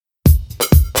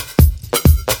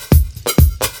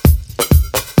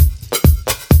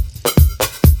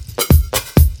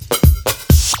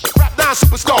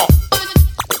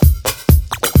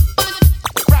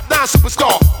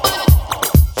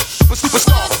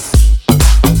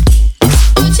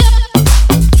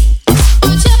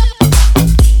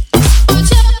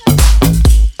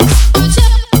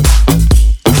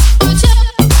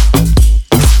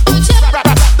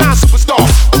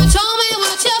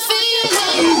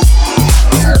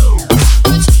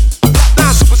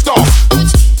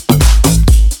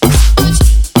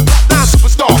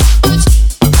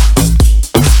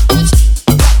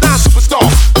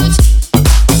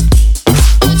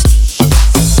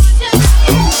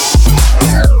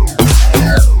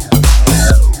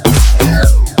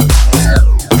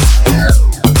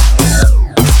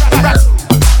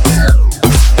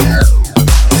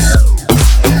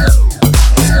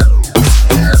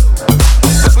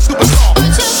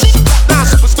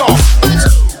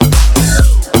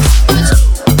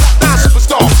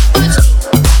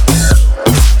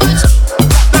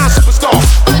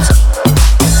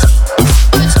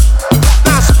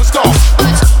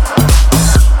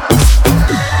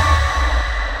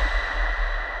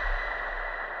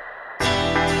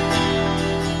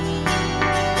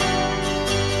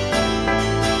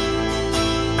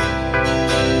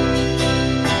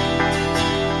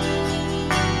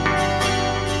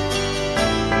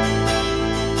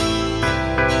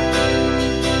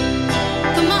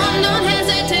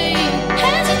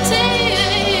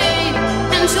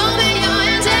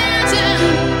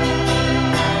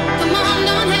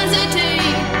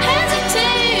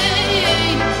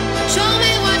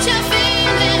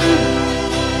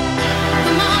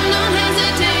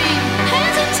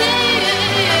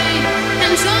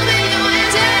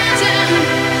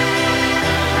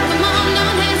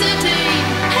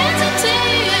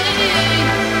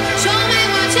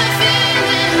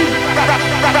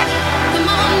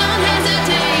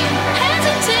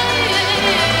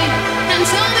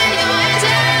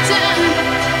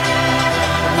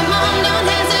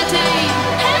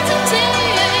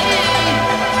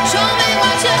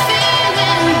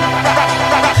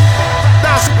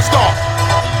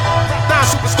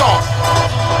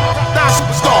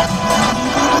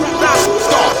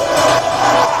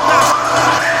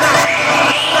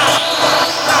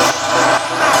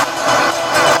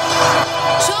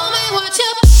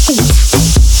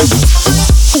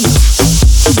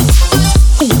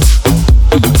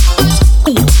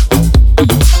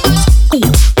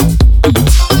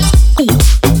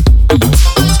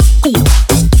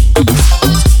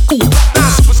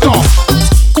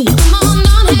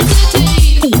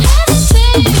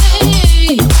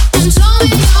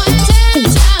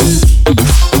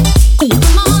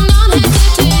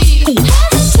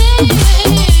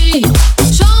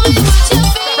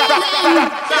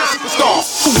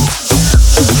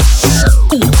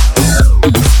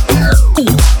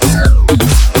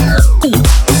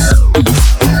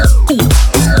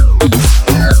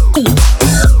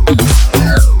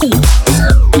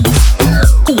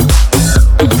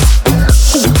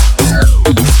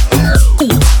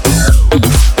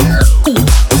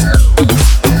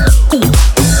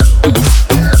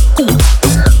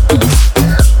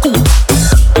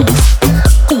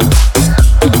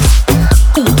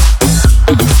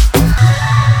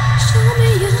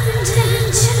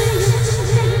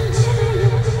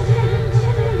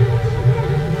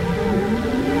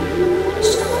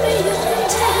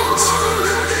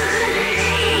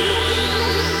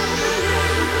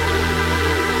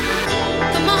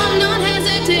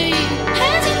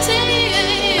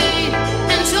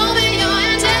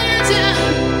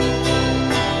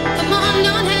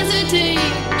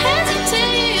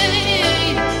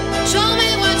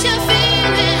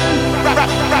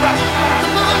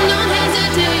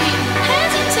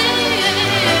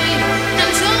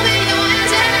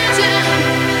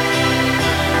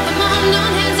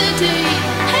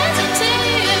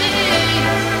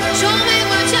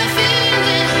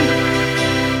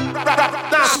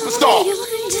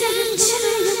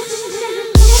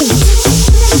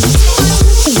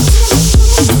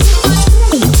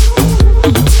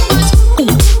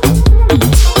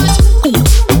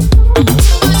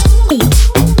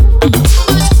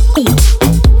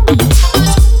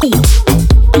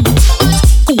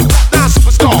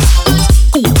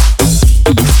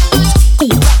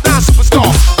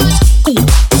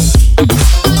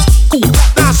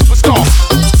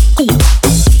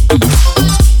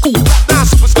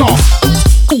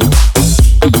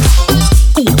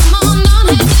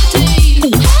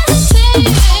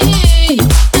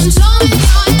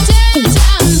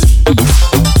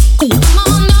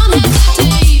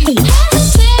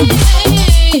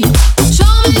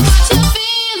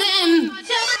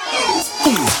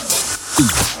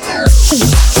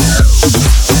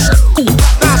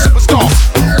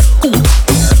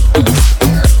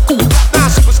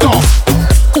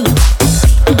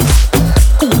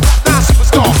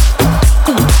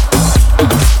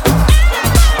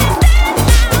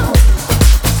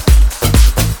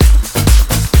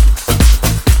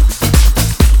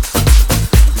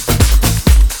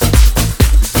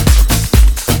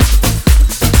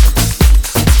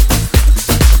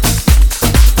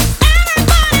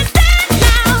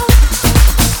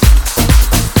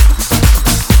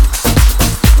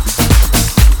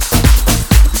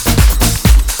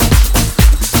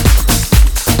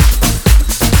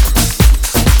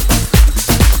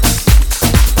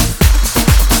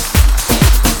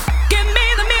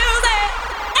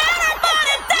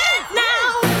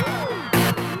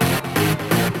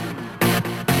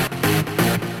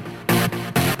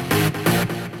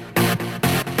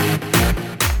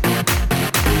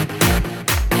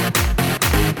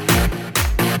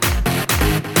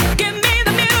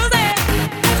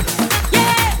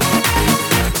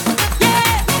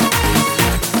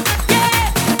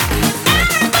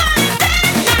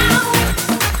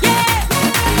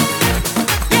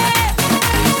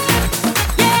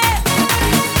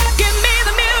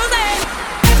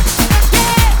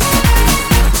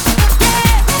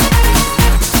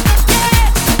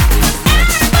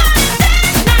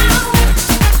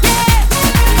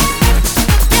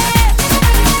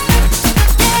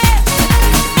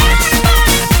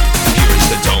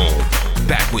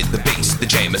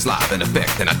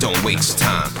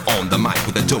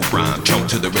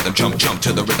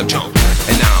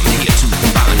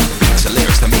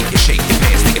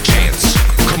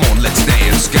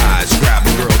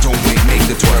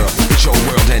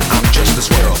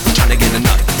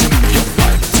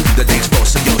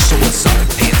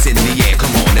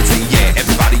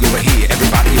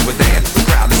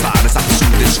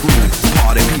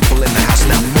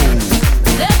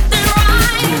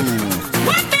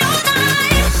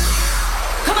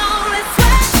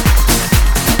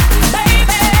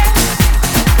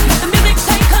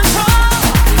Take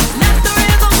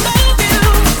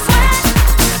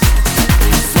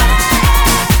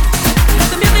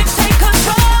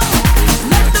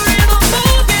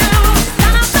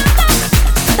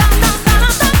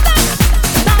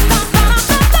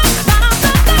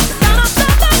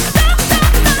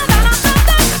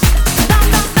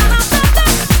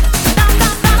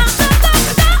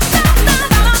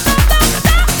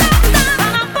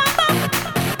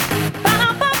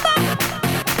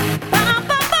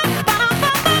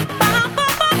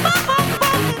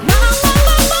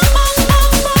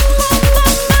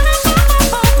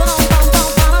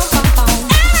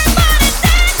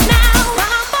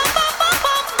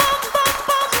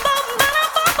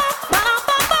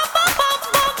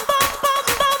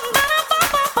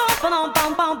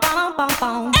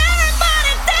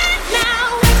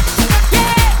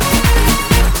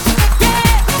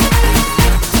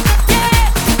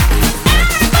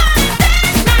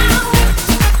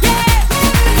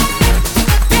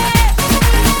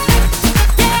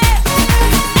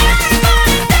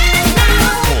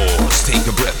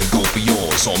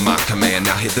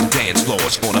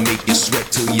floors. Gonna make you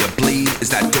sweat till you bleed. Is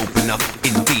that dope enough?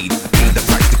 Indeed. Pay the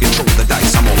price to control the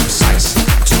dice. I'm all precise.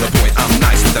 To the point, I'm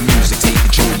nice. With the music, take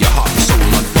control. Your heart and soul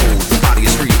unfold. The body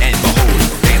is free and behold.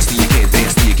 Dance till you can't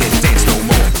dance till you can't dance no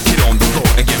more. Get on the floor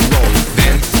and get rolled.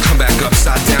 Then come back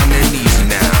upside down and easy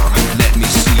now. Let me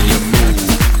see you move.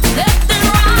 Left and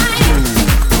right.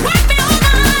 Rock me all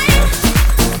night.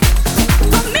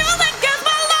 The music is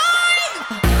my life.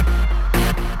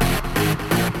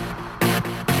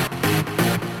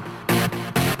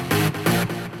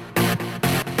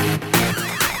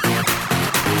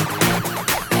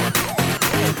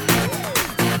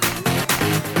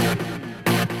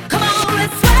 Come on,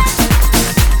 let's sweat,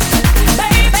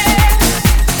 baby.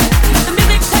 Let the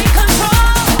music take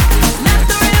control. Let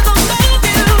the rhythm move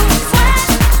you. Sweat,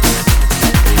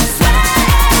 sweat.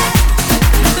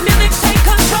 Let the music take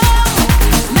control.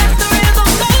 Let the rhythm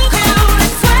move you.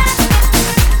 Let's sweat,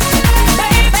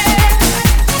 baby.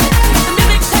 Let the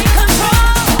music take control.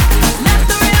 Let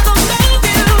the rhythm move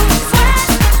you. Sweat,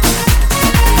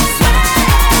 sweat.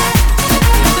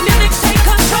 Let the music take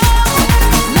control.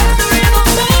 Let the rhythm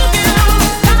move you.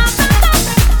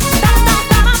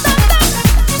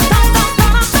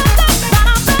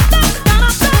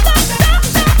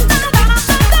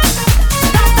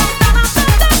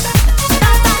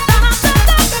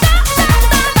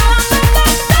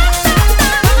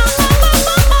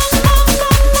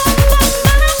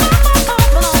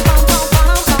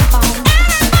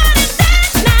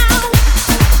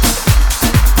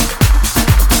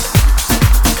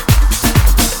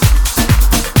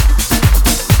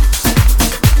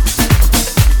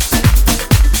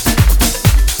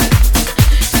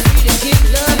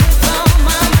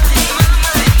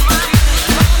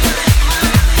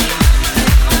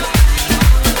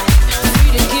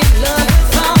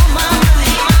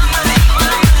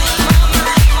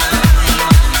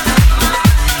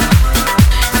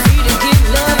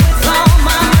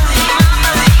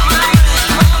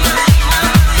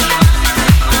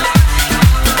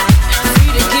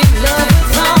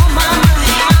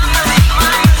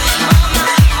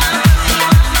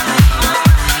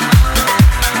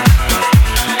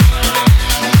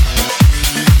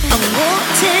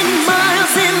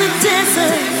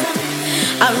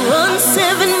 I run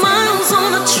 7 miles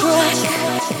on a track.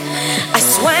 I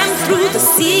swam through the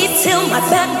sea till my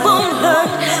backbone hurt.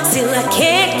 Still I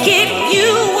can't get you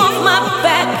off my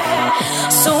back.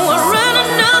 So I ran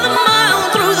another mile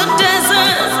through the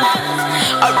desert.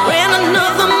 I ran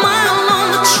another mile on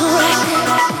the track.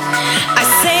 I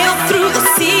sailed through the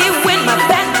sea when my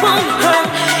backbone hurt.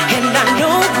 And I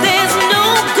know there's no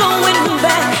going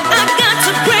back. I got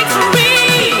to break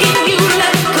free. Can you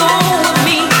let go of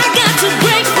me? I got to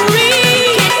break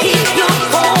free. Can't keep your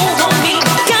hold on me.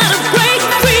 Gotta break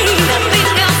free. Nothing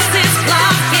else is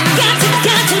blocking.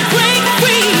 Got to break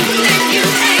free. And you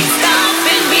ain't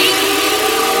stopping me.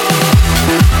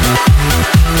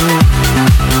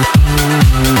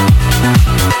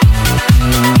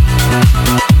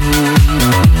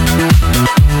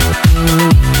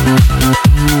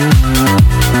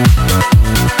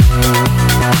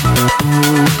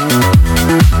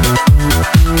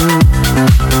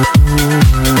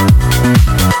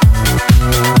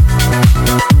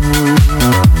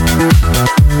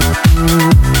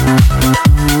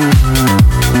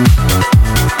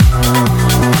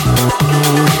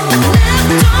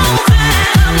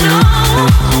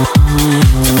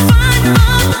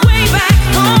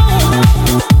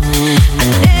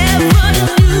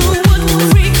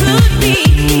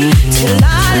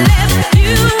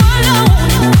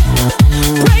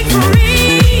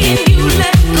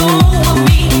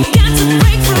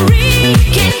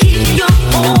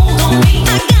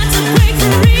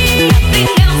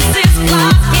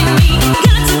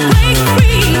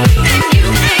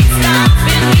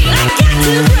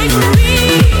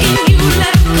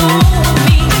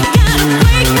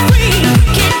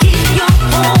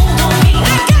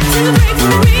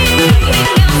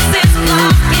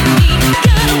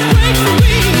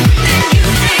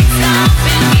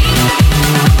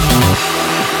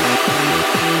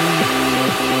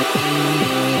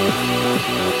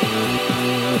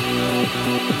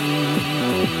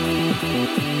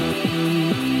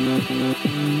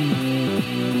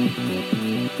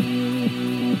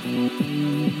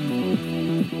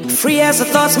 Free as the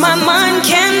thoughts my mind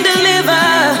can deliver.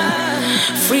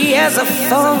 Free as a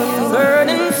falling bird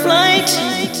in flight.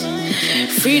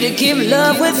 Free to give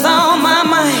love with all my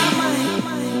might.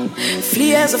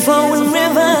 Free as a flowing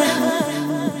river.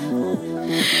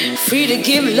 Free to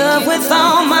give love with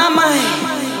all my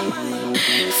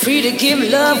might. Free to give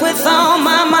love with all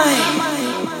my might.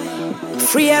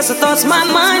 Free as the thoughts my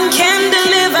mind can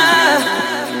deliver.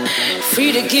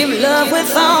 Free to give love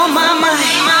with all my might.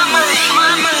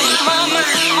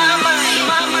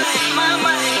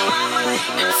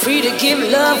 Free to give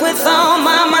love with all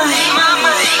my might.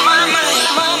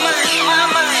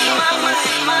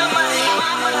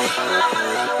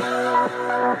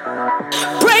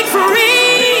 Break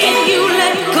free and you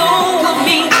let go of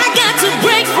me. I got to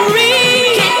break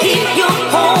free. Can't keep your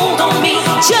hold on me.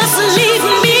 Just leave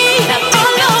me.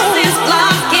 Alone is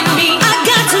blocking me. I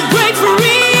got to break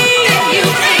free and you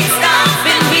ain't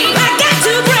stopping me. I got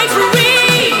to break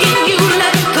free and you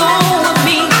let go of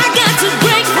me. I got to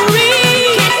break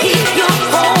free. Can't keep your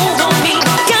hold on me.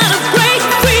 Gotta break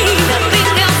free. Nothing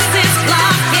else is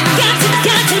blocking.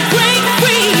 Got to break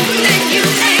free. And you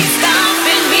ain't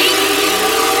stopping me.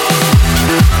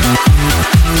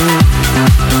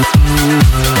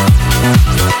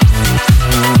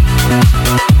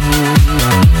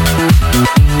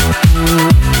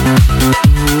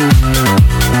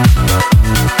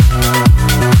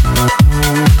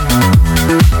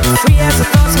 Free as the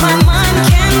thoughts my mind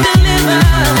can deliver.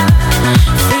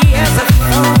 Free as a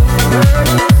bird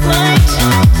in flight.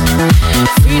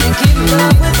 Free to give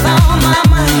love with all my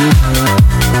might.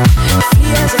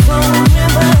 Free as a flowing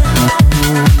river.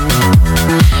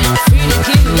 Free to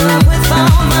give love with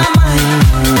all my might.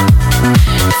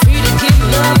 Free to give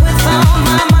love with all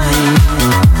my might.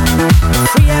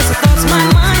 Free as the thoughts my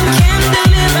mind can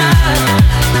deliver.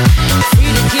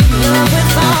 Free to give love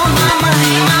with all my might.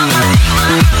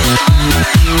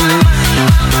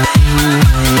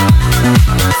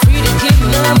 Free to give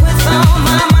love with all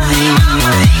my might.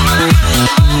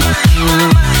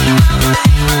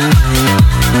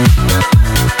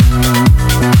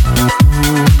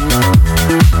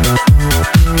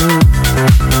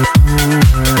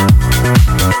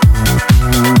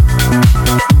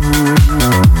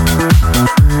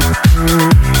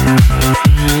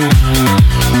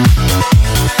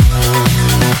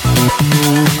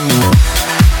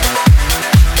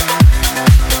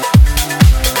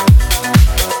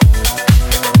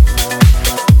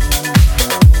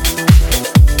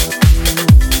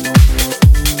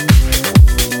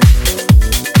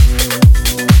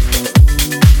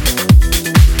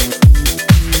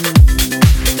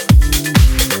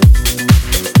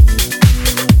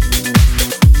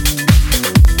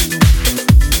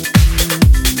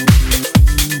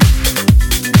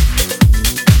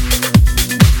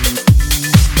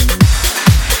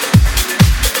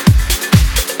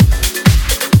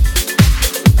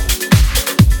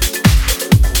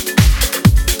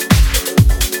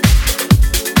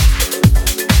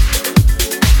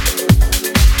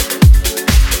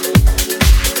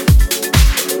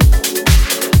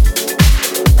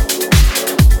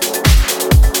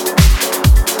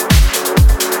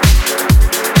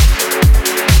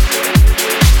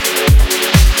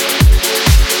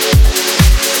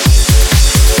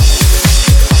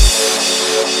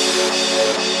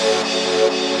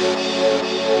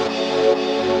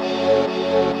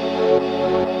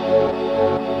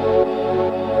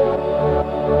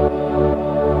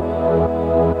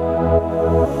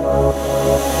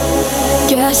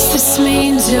 Guess this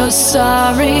means you're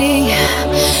sorry.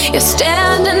 You're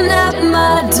standing at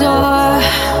my door.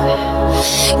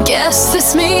 Guess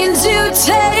this means you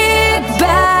take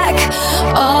back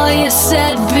all you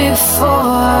said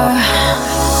before.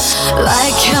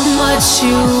 Like how much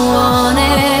you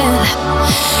wanted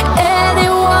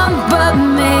anyone but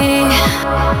me.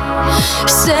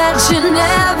 Said you'd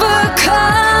never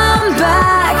come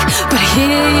back, but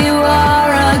here you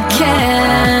are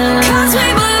again. 'Cause we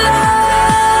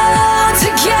belong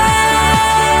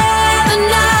together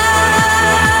now,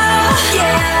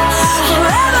 yeah.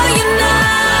 Forever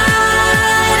united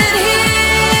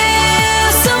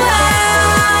here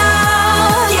somehow,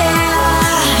 yeah.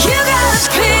 You got a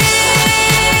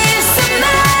piece of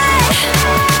me,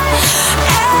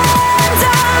 and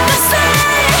honestly,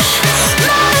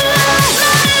 my life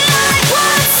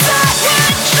was so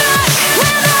good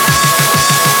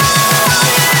without.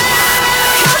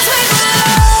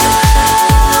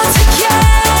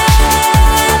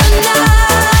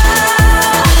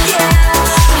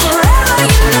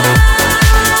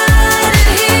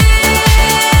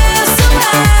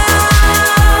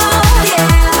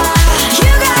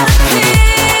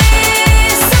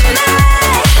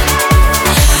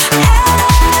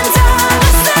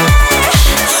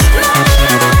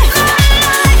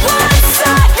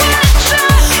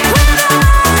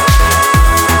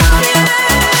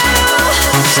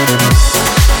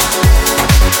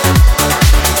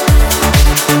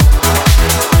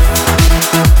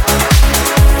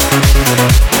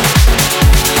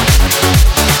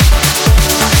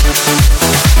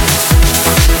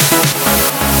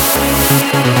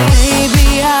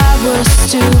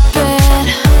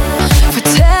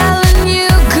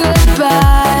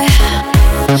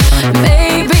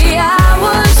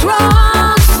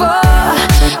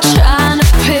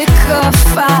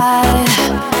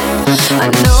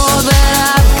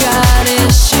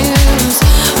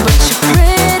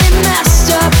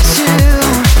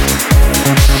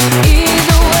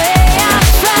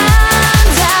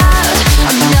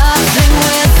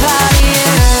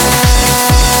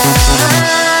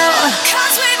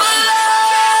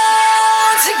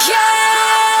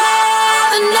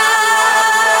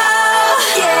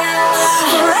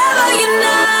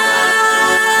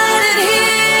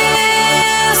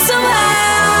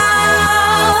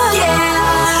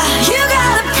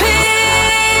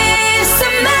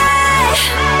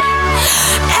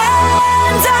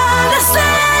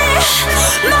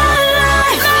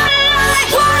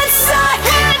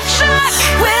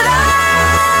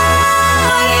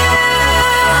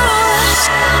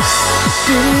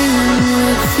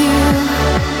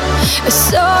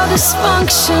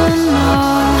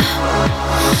 dysfunctional.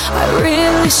 I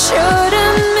really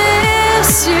shouldn't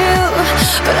miss you,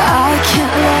 but I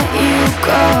can't let you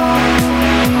go.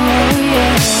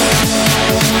 Yeah.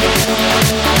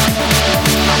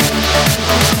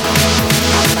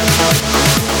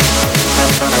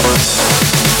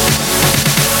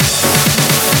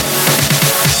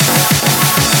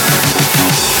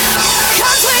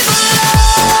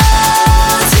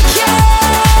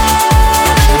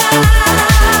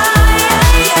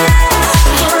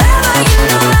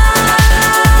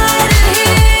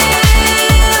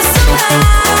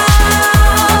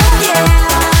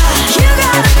 Yeah.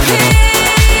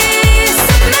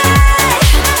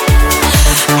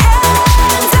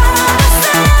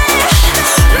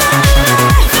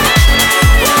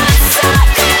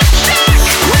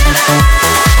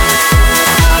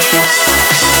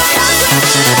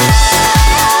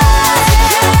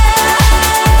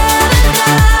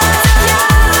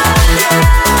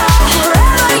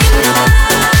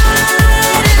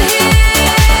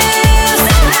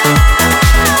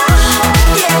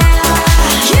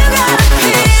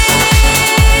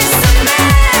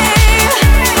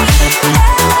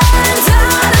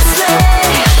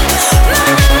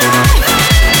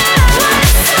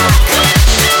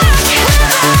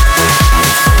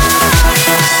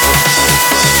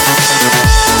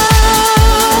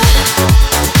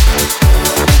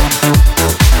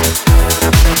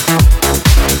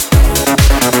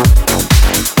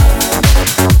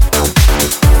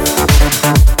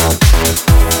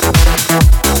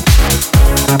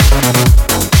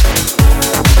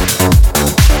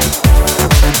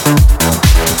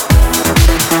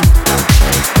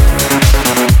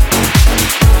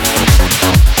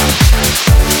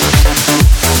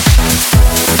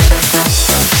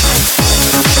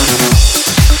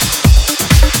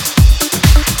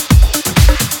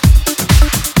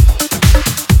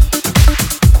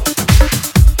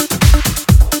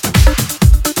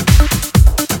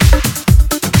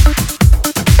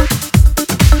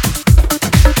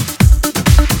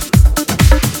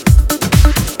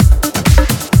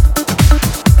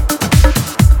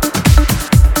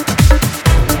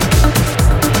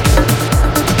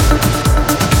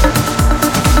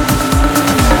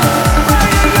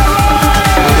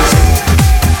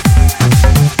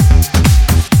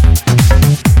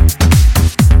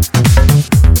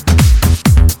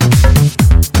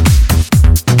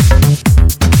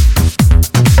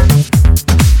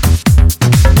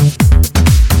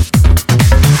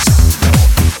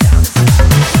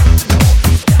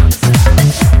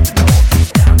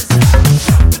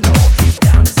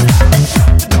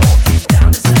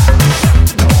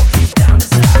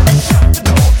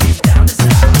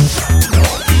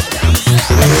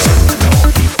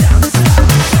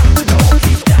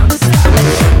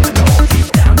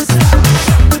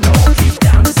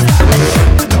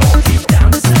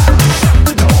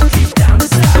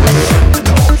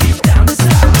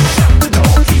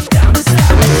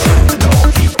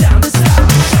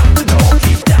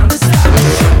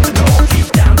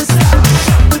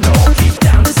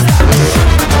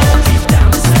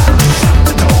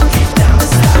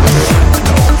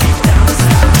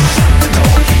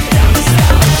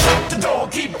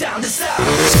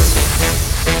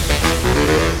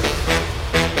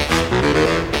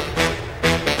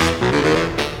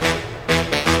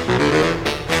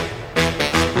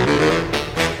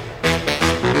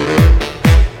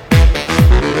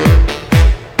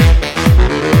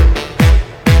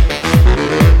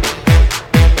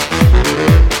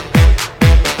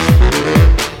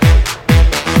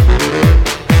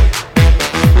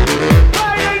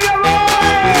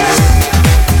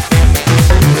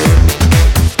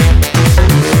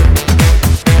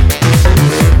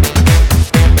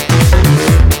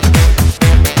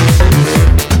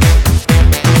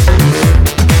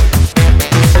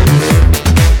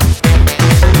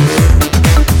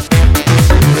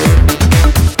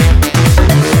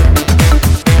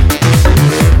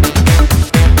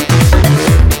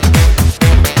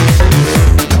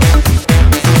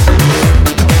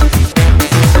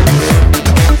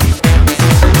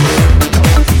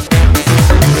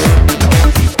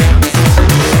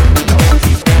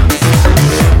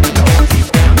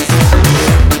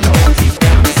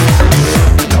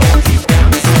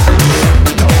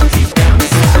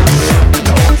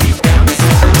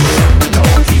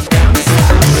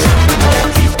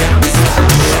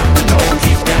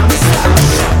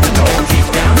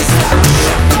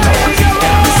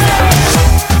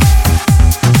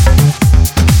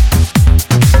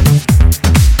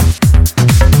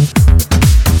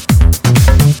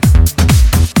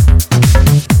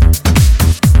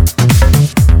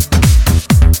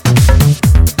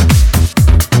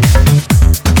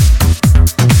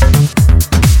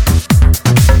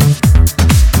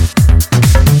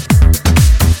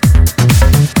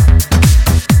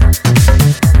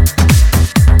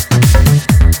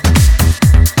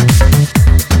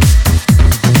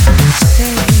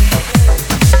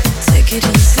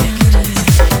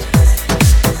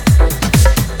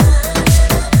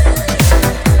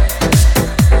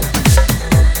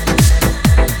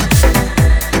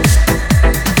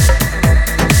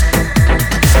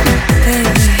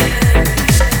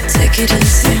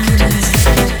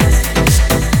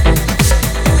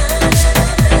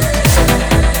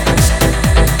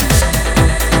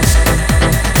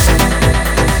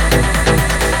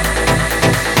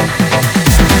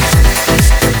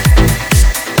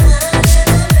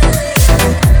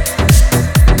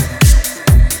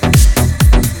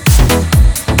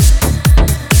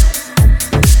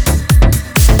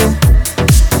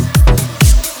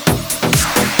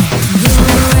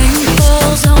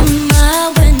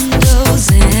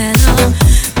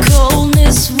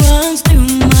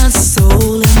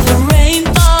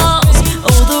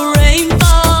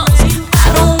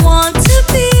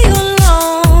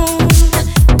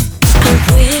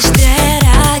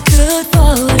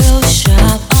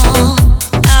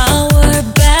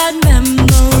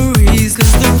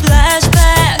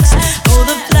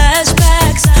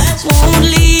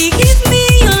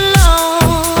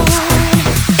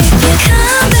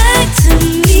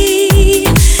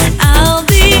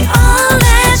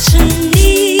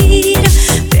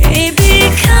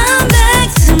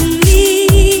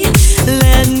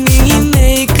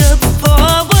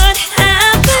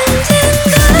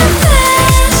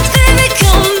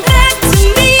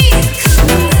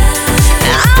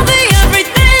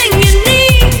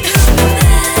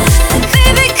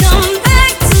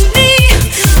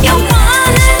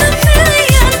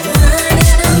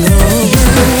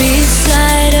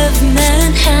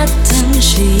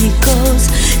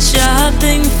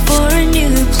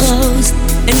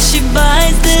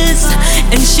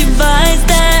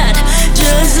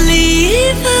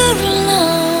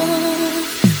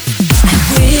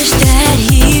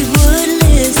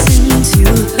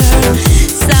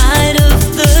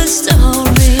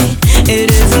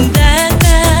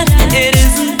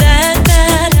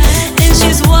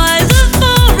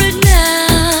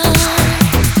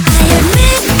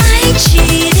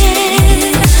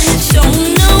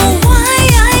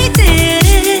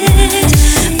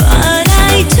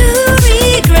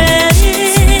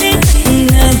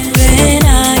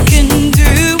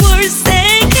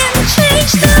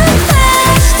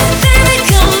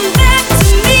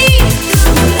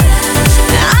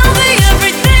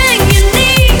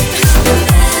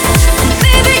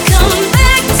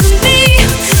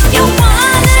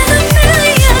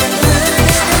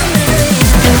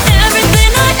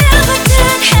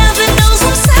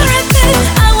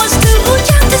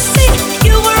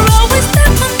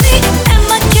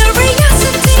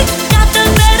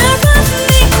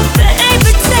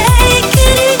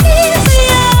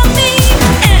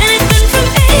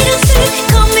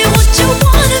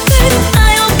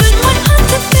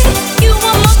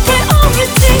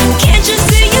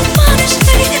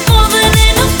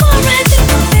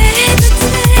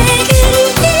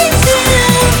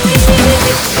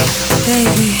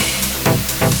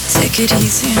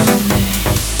 easy on me.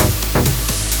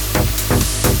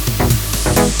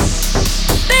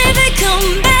 Baby,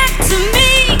 come back to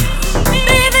me.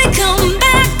 Baby, come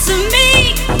back to me.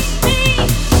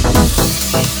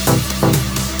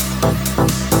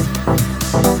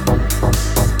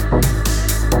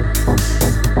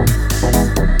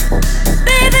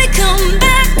 Baby, come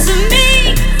back to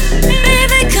me.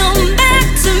 Baby, come back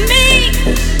to me.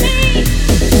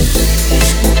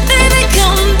 Baby,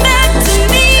 come back to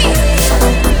me.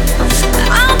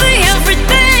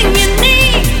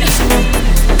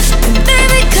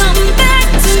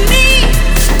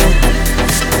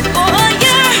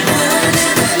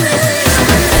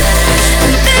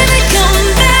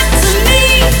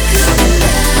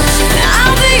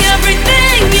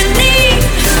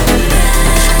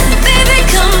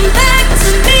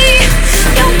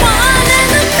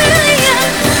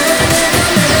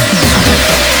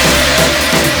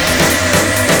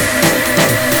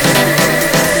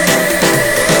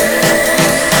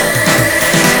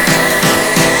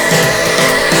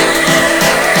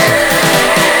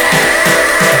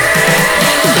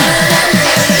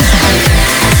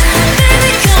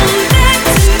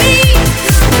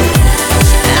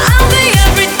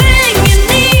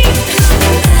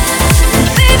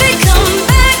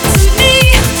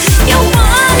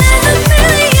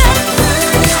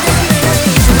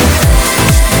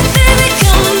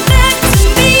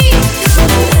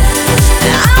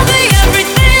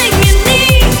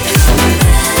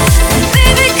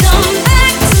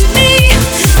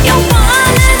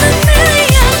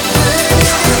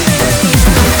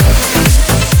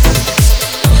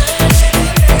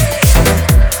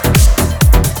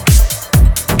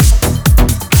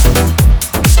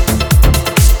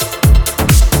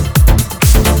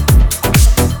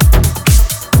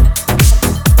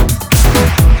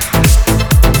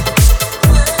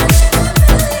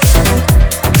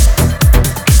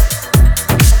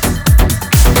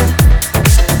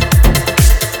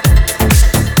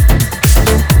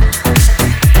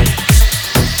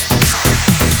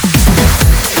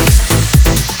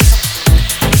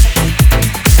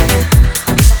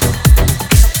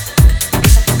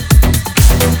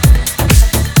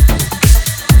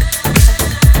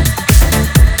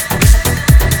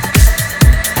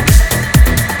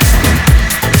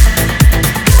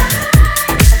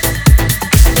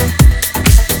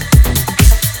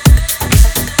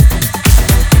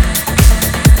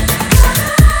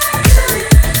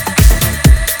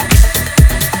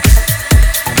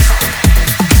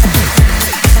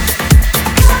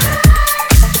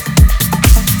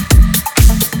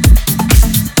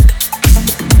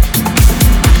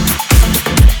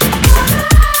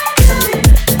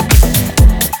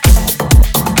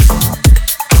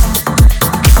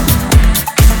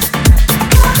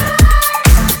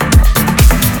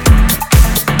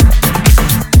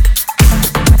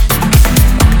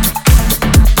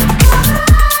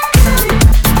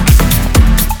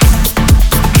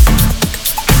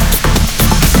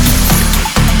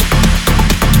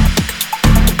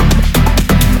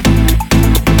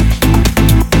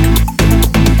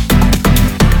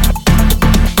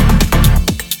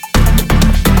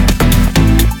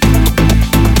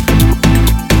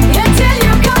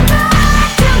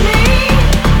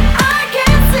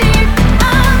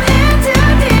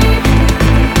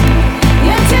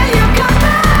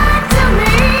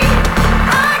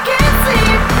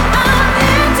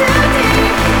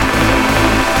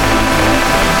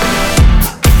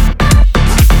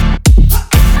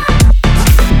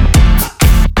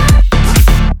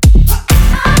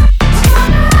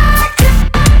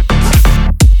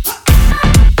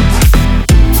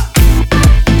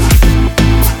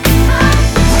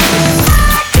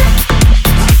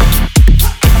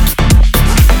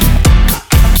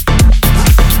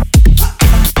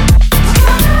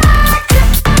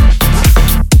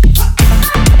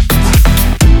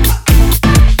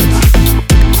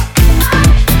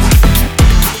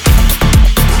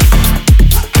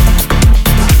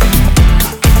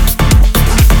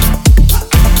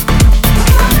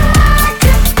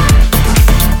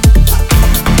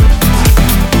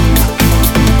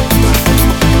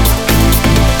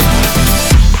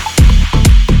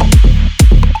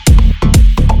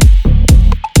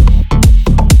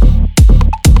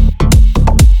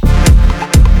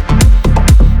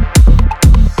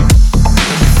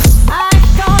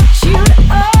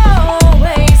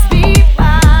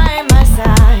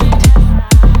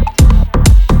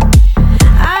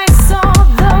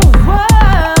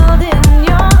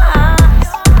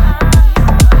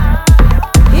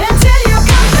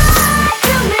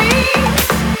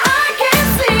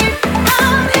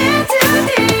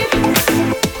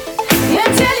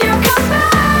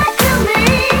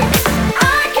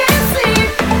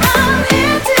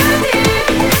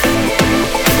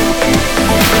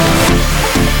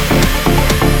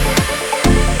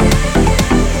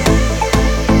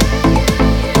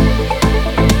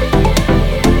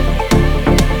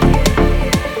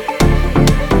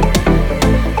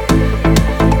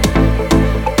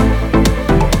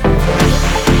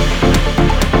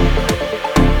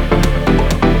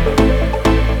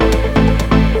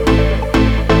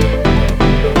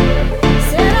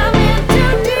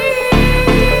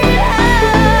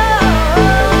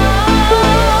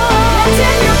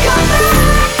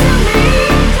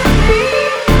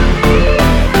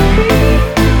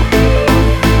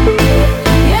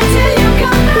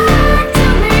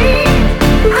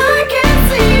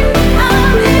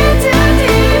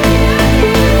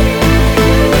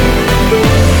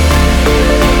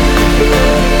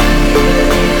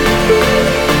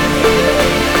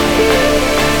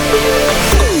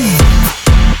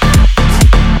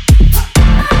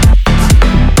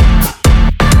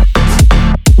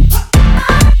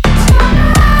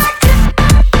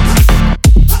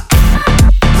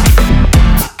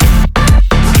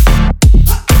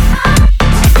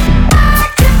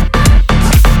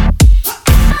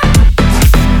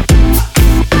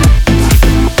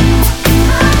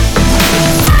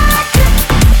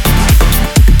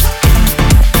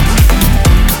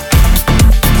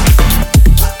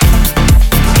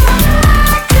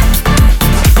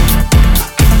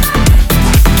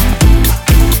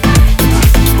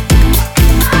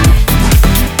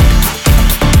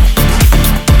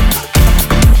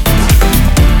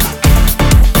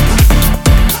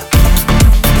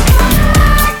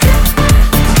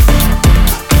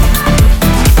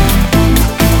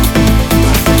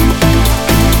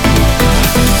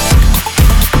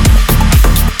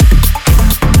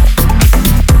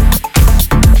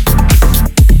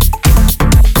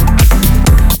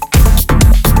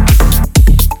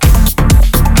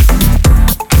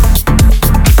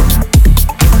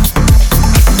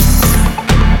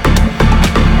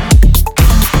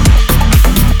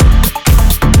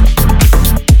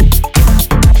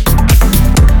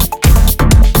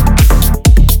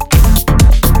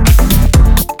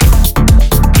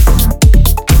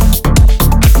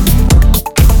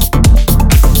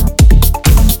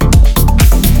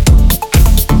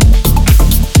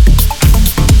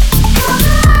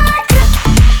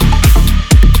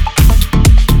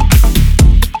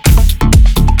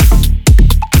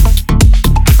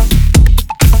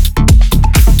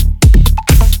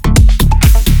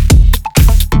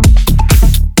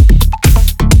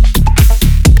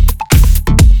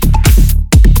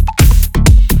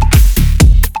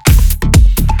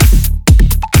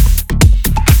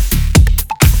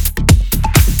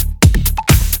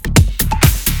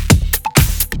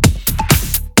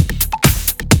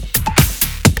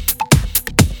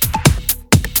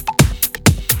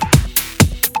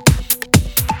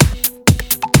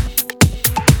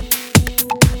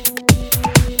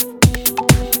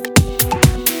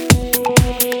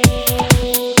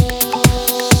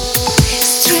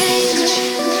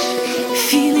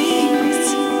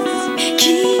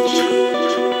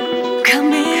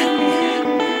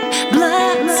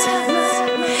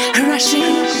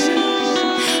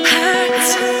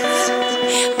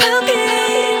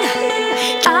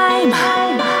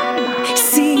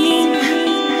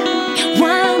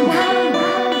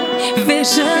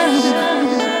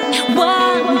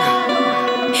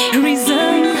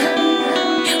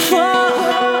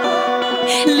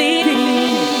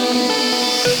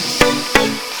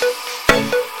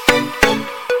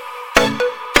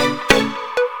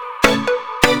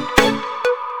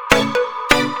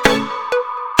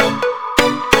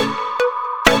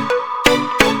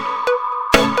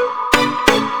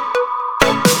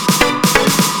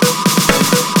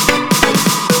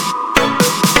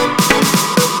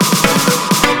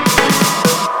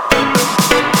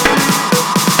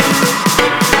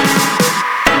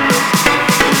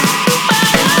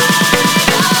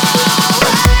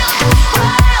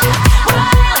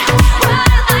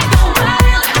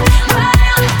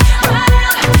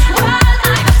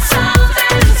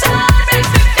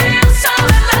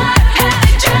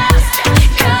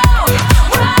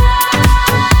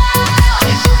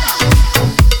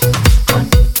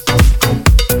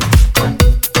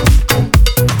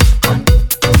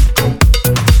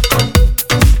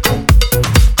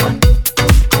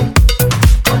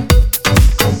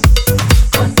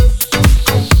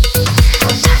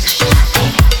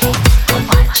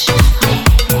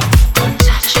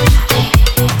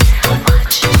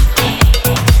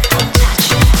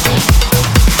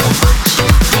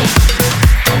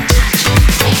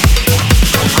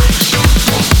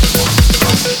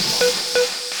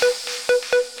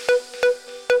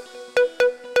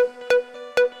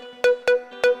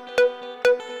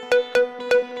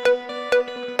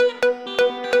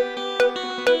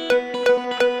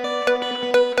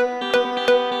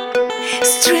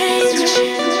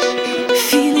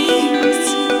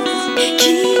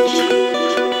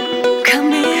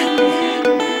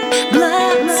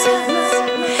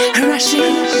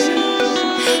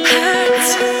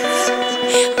 hurts,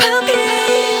 pumping.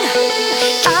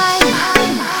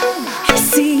 I'm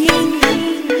seeing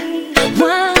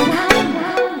one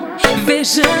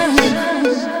vision,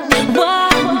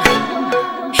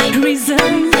 one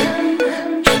reason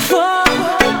for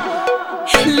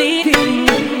leaving.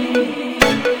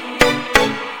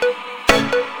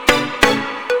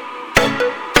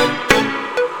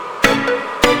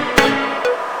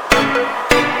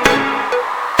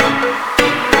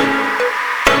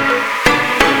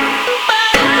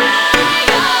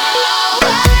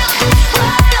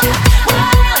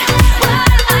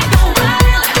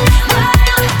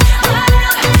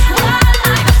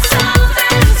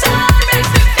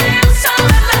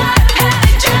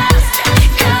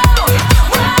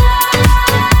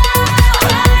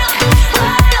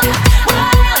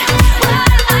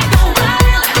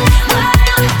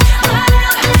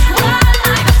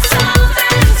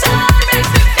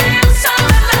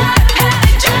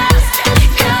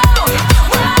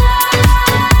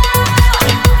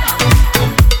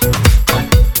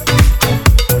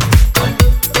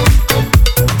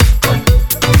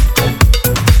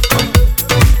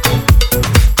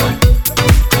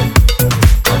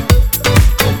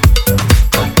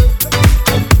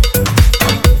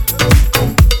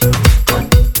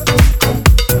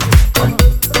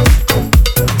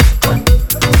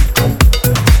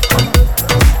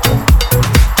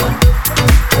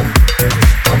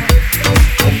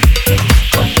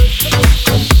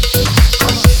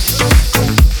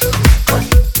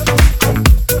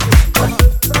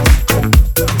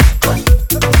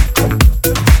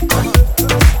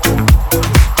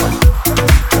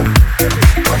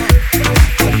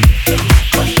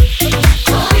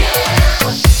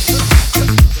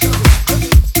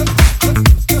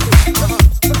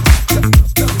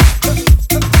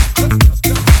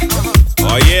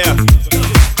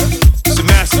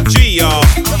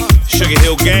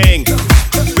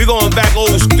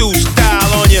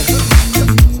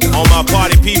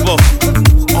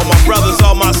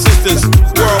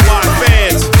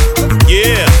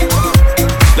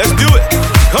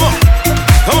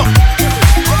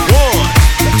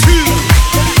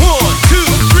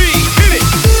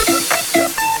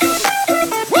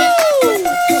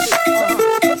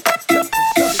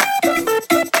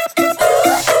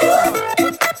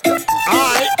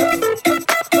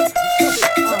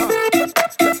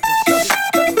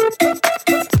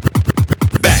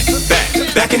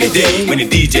 Day when the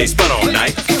DJ spun all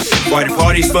night. Why the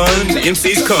party's fun, the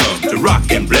MCs come to rock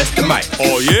and bless the mic.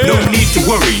 Oh yeah. No need to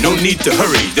worry, no need to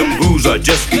hurry. Them rules are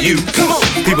just for you. Come on.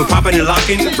 People popping and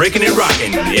locking, breaking and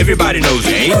rocking. Everybody knows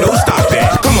there ain't no stopping.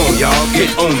 Come on, y'all, get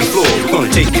on the floor. We're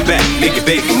gonna take you back, make you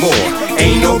beg for more.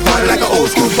 Ain't no party like an old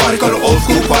school party, cause an old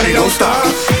school party don't stop.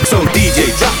 So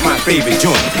DJ, drop my favorite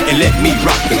joint and let me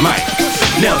rock the mic.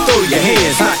 Now throw your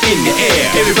hands high in the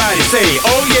air. Everybody say,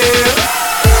 oh yeah.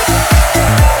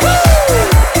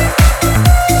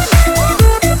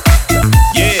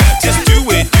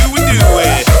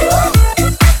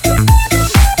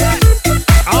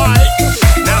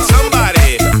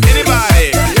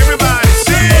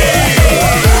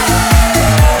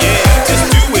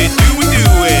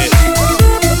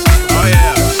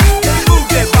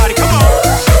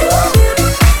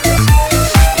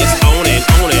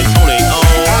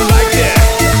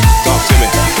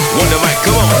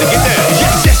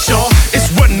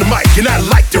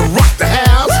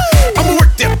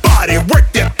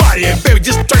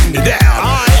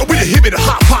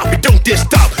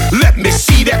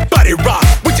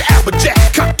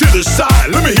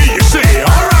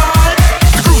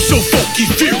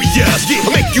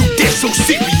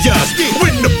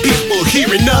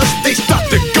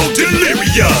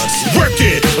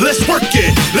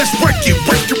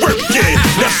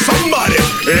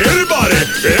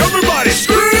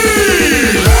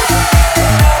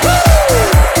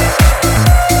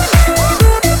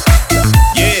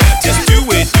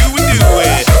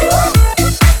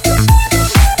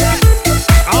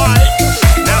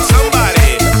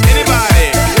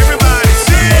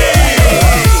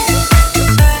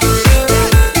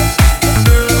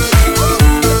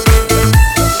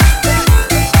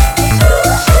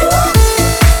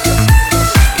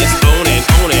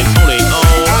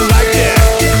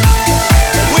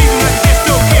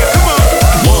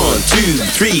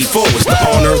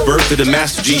 To the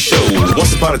Master G show.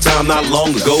 Once upon a time, not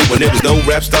long ago, when there was no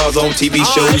rap stars on TV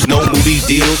shows, no movie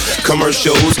deals,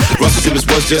 commercials, Russell Simmons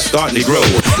was just starting to grow.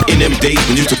 In them days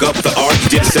when you took up the art,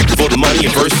 you did a second for the money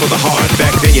and first for the heart.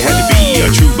 Back then you had to be a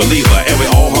true believer, and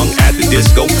we all hung at the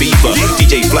disco fever.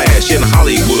 DJ Flash in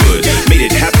Hollywood made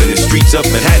it happen in streets of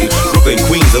Manhattan, Brooklyn,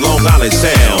 Queens, and Long Island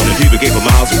Sound. And people gave her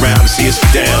miles around to see us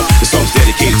down. The song's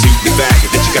dedicated to the fact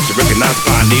that you got to recognize the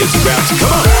pioneers around. So come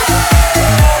on.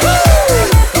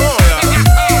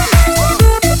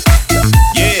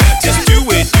 Yeah, just do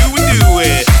it, do it, do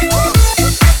it.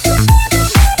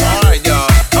 All right, y'all,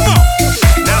 come on.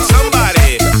 Now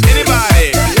somebody,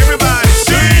 anybody, everybody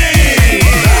sing.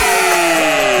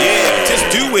 Yeah, just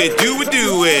do it, do it,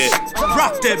 do it.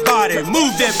 Rock that body,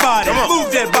 move that body,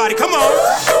 move that body, come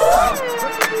on.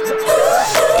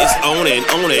 It's on and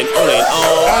on and on and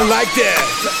on. I like that.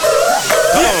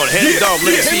 Come on, hand it dog,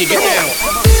 let me see you get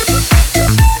down.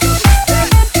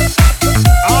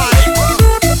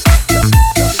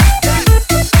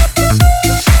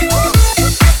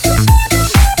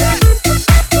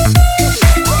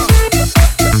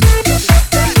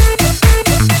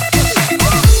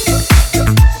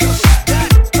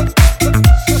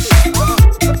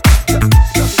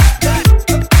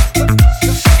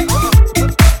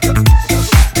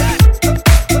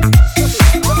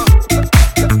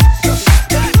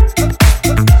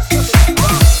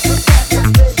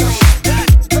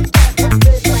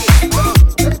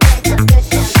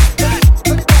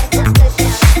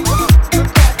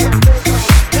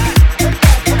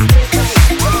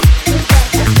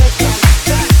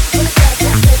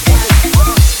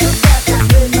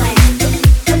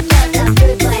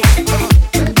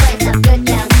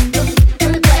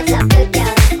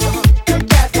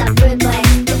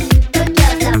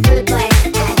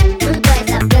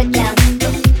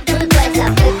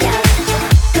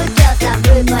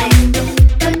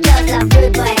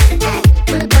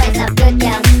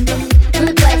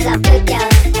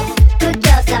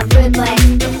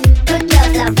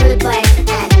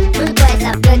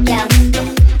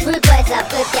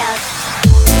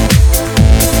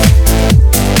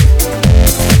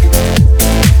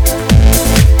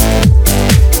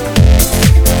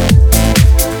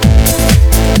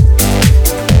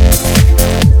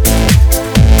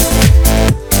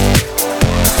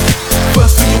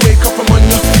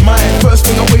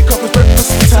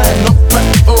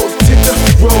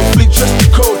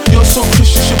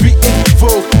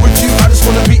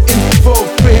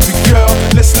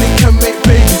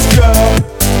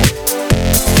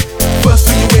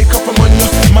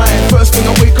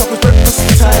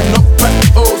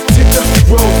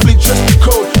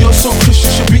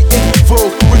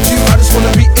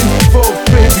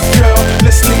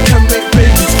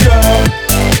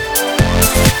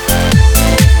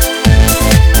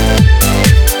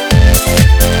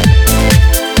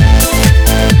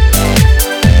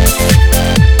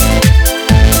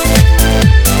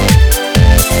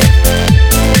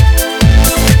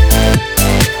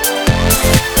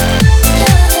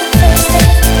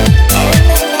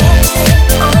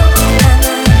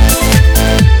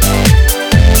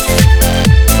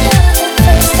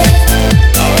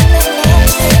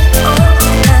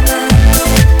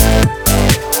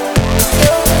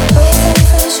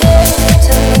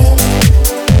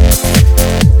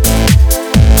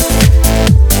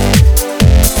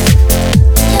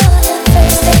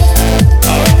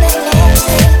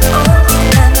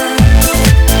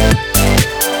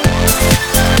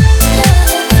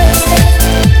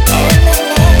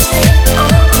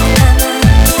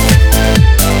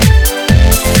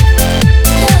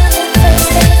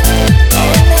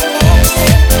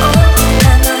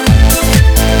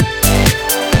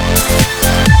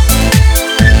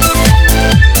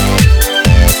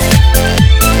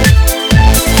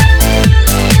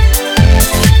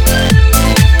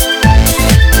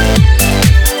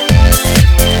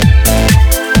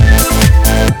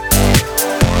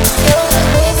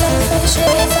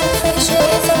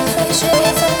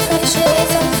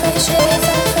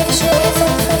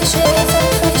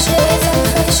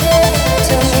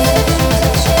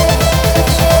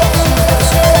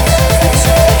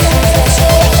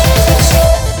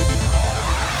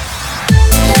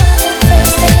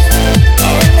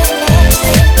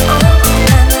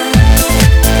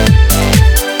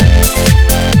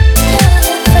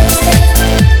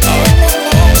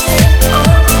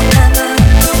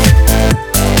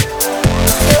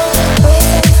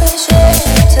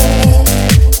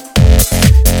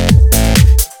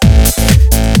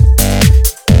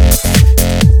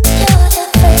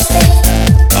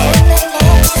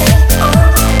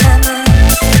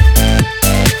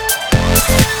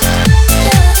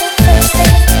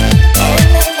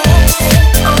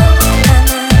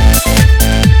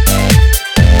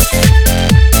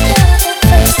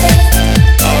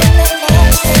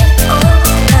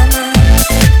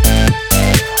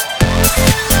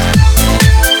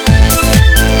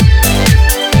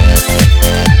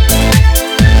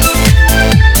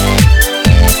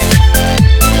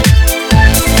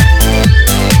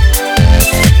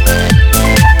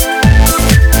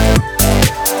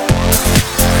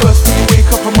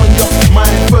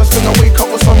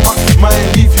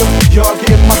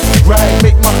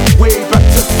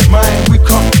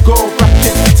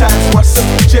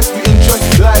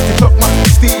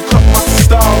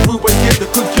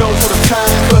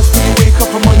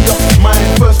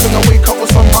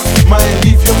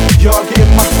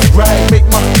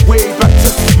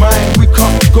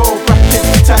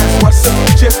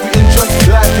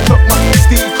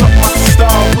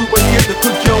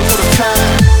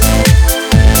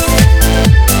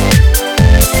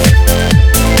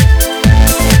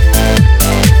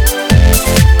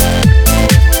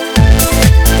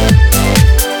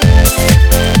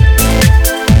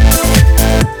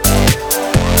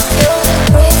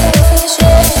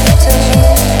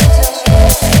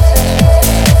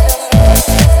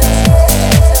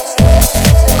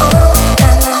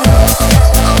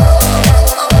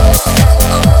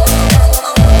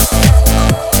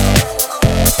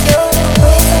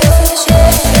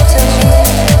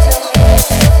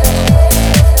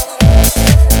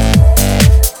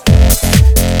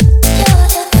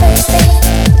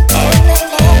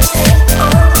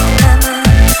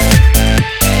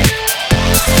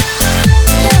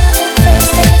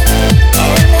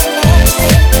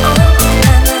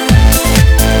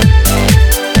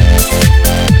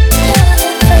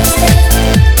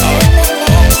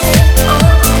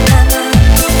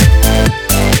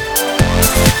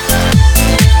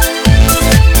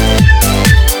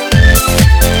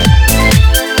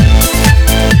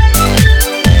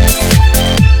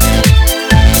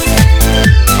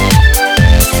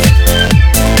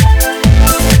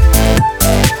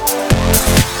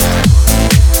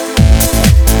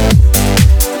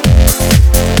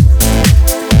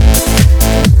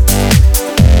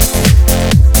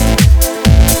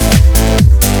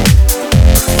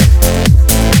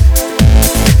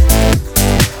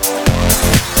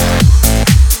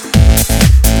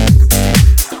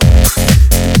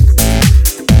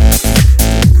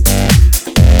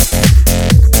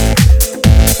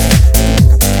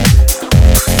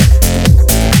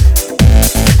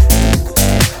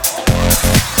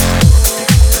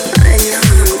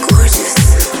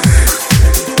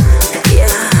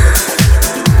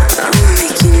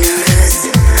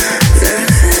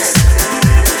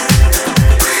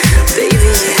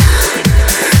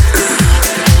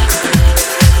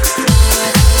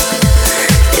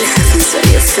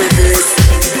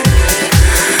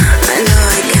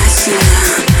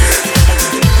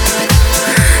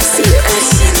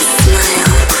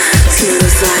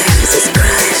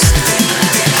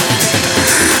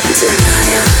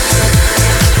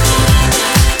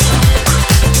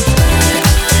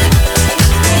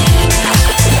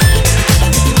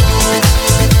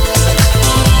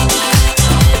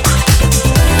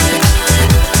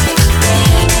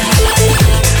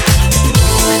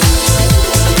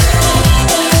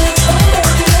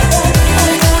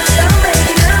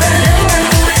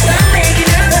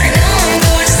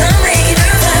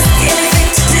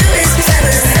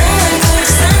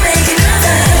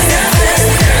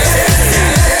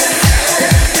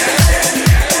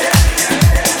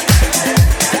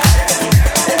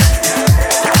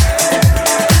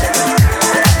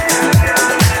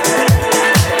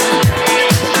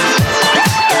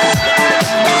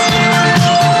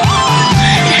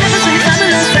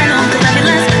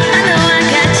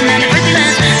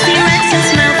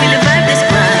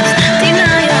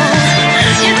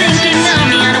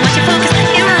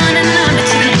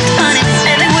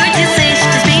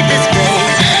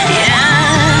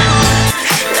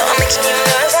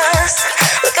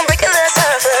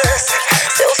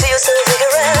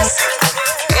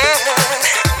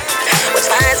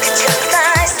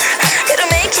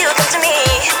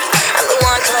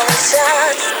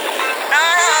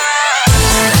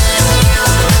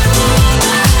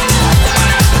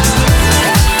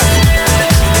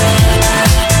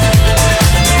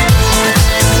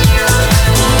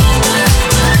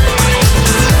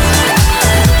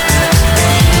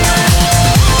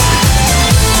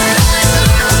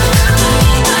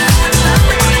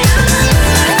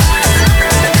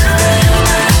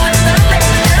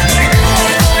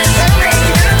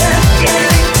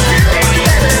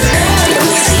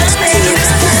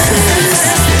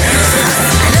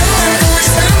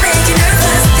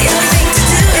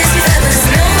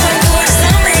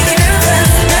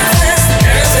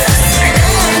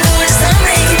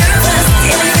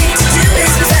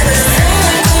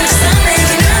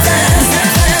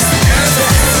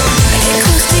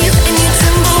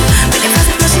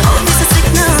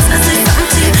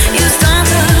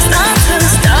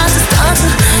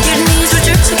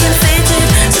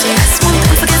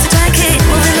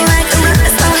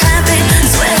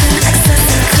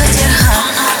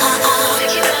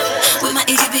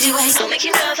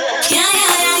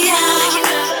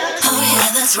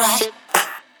 that's right.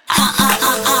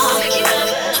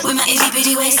 With my itty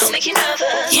bitty waist. Gonna make you nervous.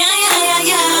 Yeah, yeah, yeah,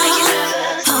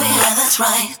 yeah. Oh yeah, that's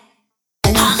right.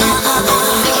 With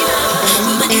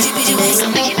my itty bitty waist.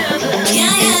 Gonna make you nervous.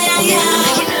 Yeah, yeah, yeah,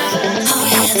 yeah. Oh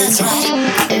yeah, that's right.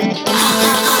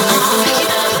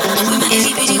 With my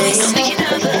itty bitty waist. Gonna make you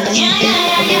nervous. Yeah,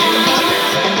 yeah, yeah, yeah.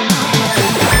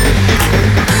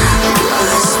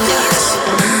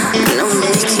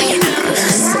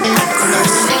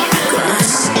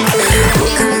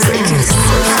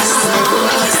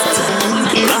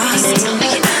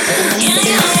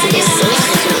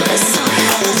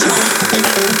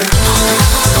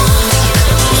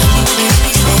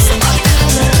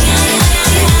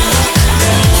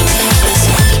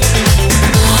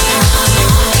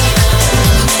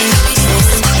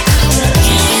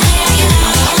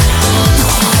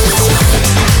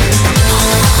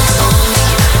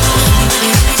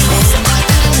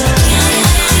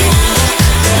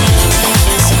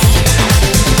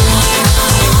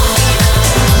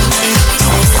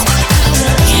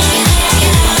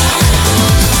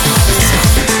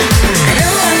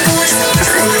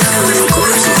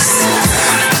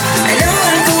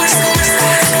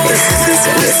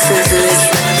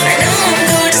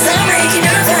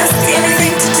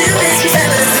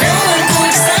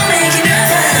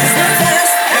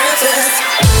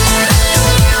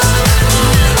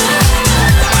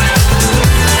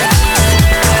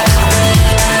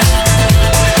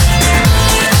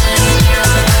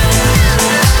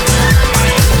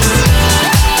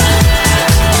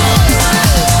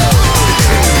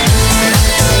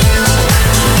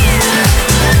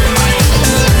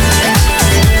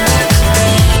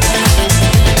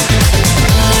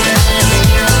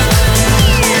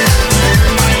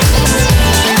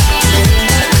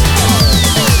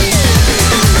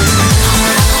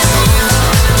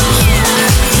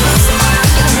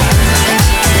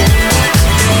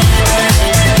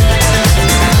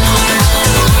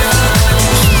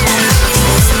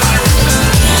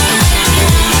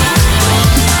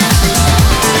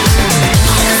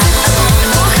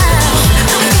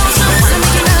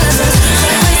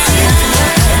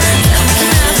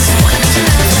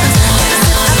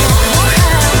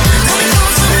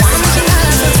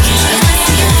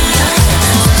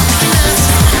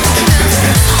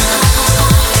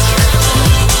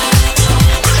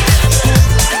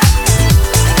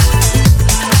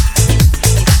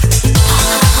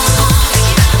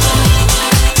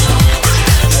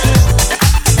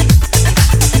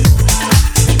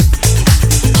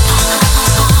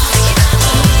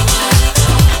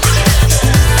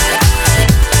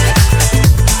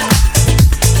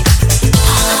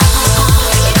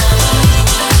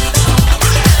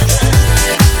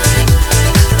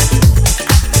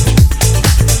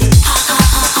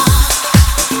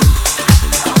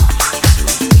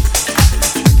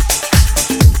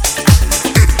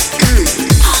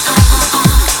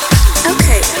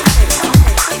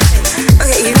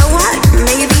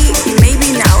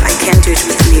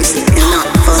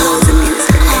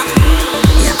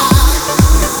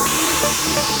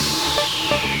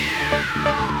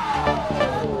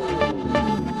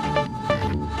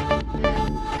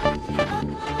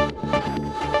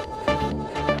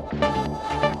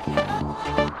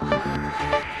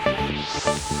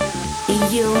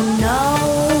 You know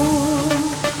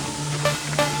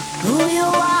who you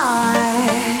are,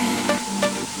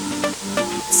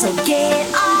 so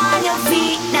get on your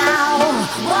feet now.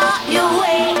 What you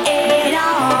waiting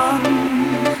on?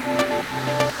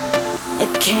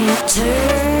 It can't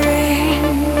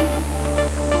turn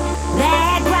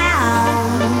that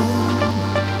ground.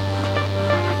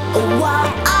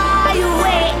 What are you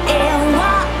waiting?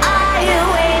 What are you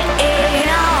waiting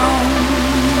on?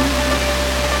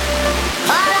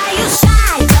 All of you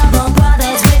shy double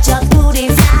brothers with your booty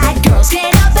fat girls,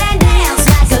 get up and dance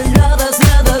like a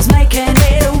lovers making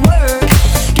it work.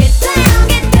 Get down,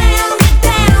 get down, get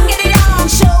down, get it on,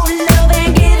 show love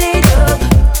and give it up.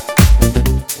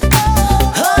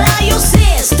 All of you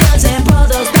sisters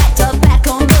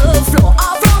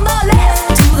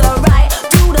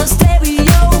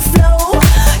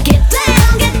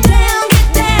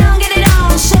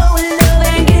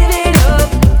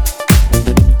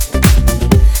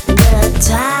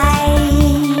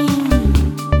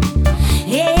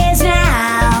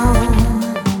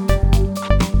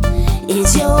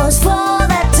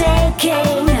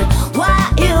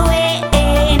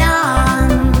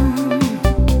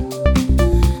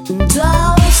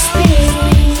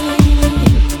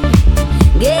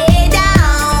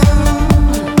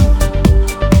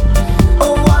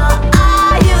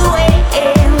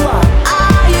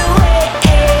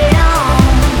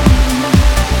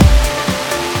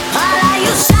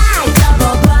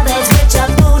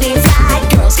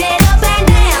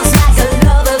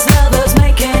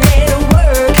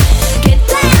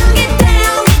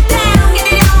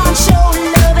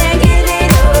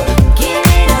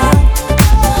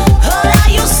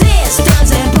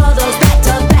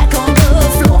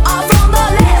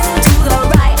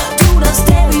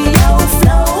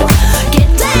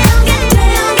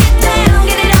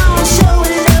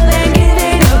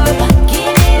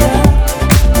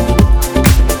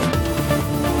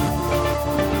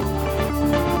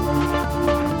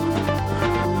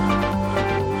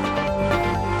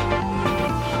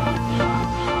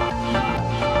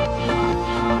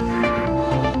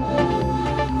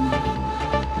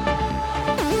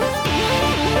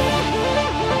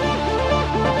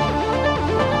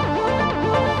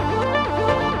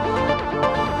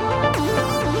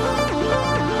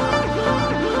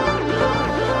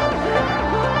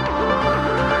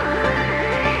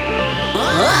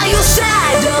you shy?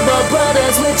 Double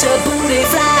brothers with your booty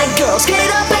fly. Girls get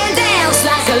up and dance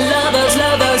like a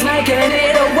lovers making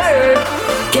it a word.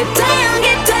 Get down,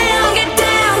 get down, get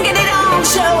down, get it on.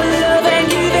 Show love and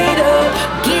give it up,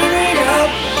 give it up.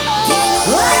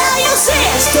 Well, you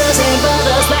sisters and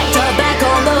brothers back to back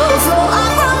on the floor.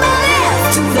 Up from the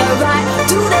left to the right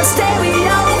to the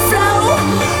stereo flow.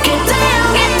 Get down,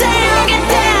 get down, get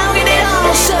down, get it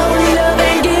on. Show love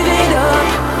and give it up.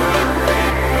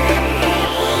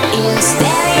 In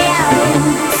stereo,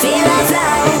 feel the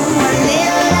flow. A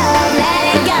little love, let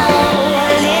it go.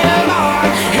 A little more,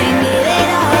 and give it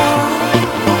all.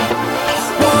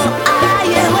 What are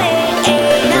you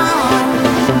waiting on?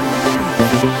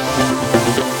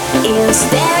 In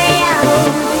stereo,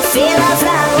 feel the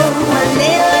flow. A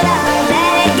little love,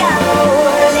 let it go.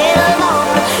 A little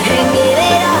more, and give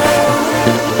it all.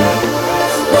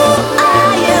 What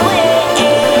are you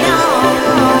waiting on?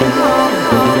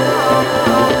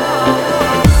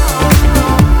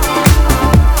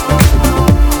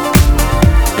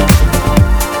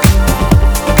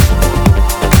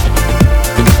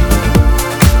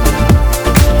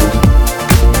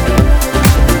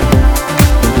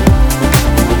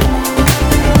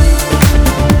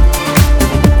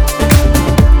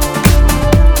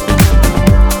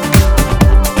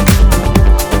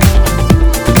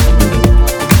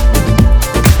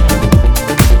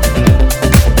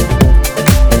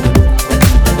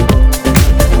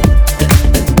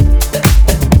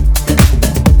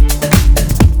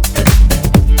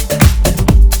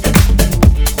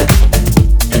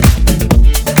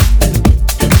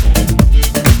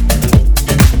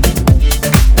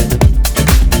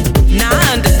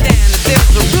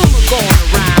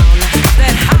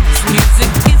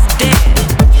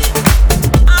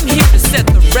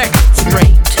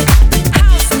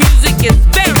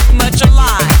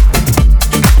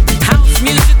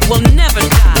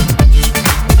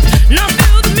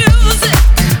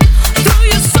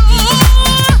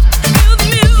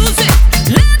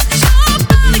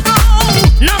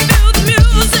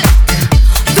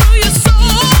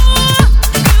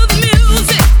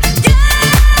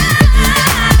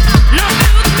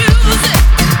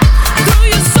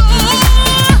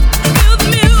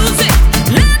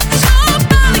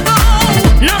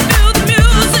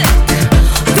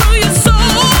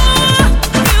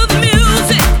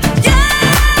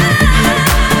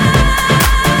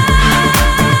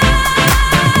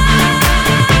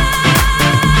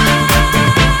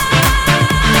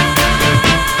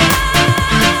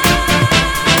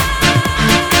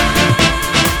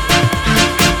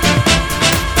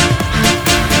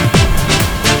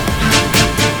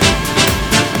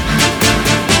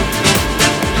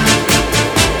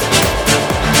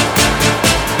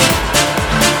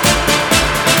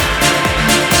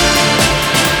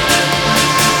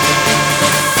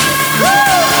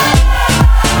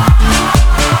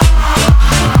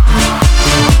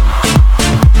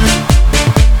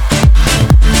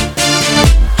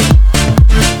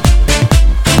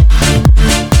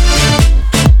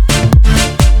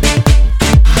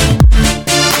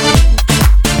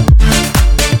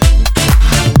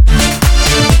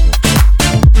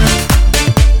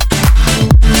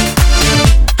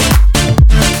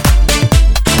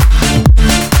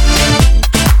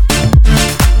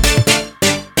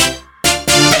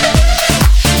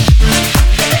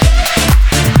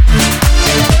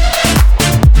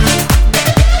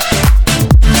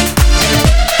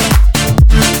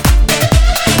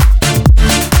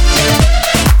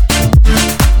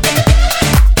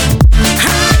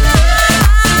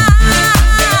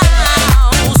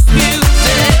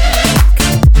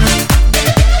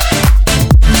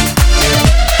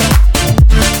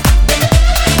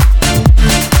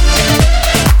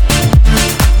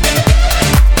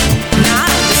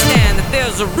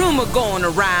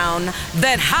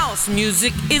 that house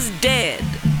music is dead.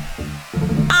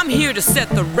 I'm here to set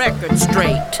the record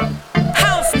straight.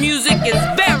 House music is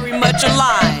very much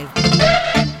alive.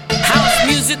 House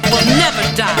music will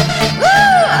never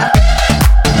die.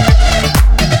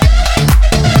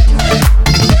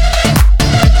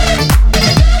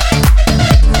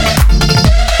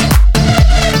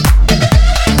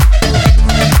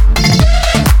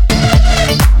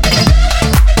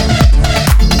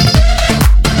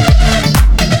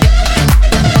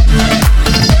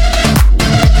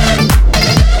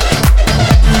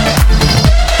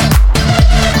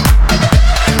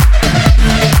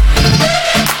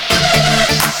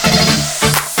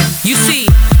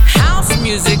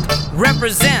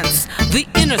 Represents the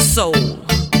inner soul,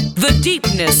 the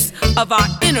deepness of our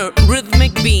inner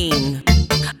rhythmic being,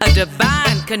 a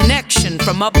divine connection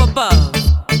from up above.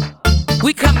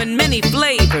 We come in many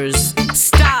flavors,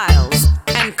 styles,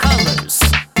 and colors,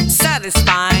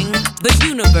 satisfying the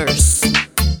universe.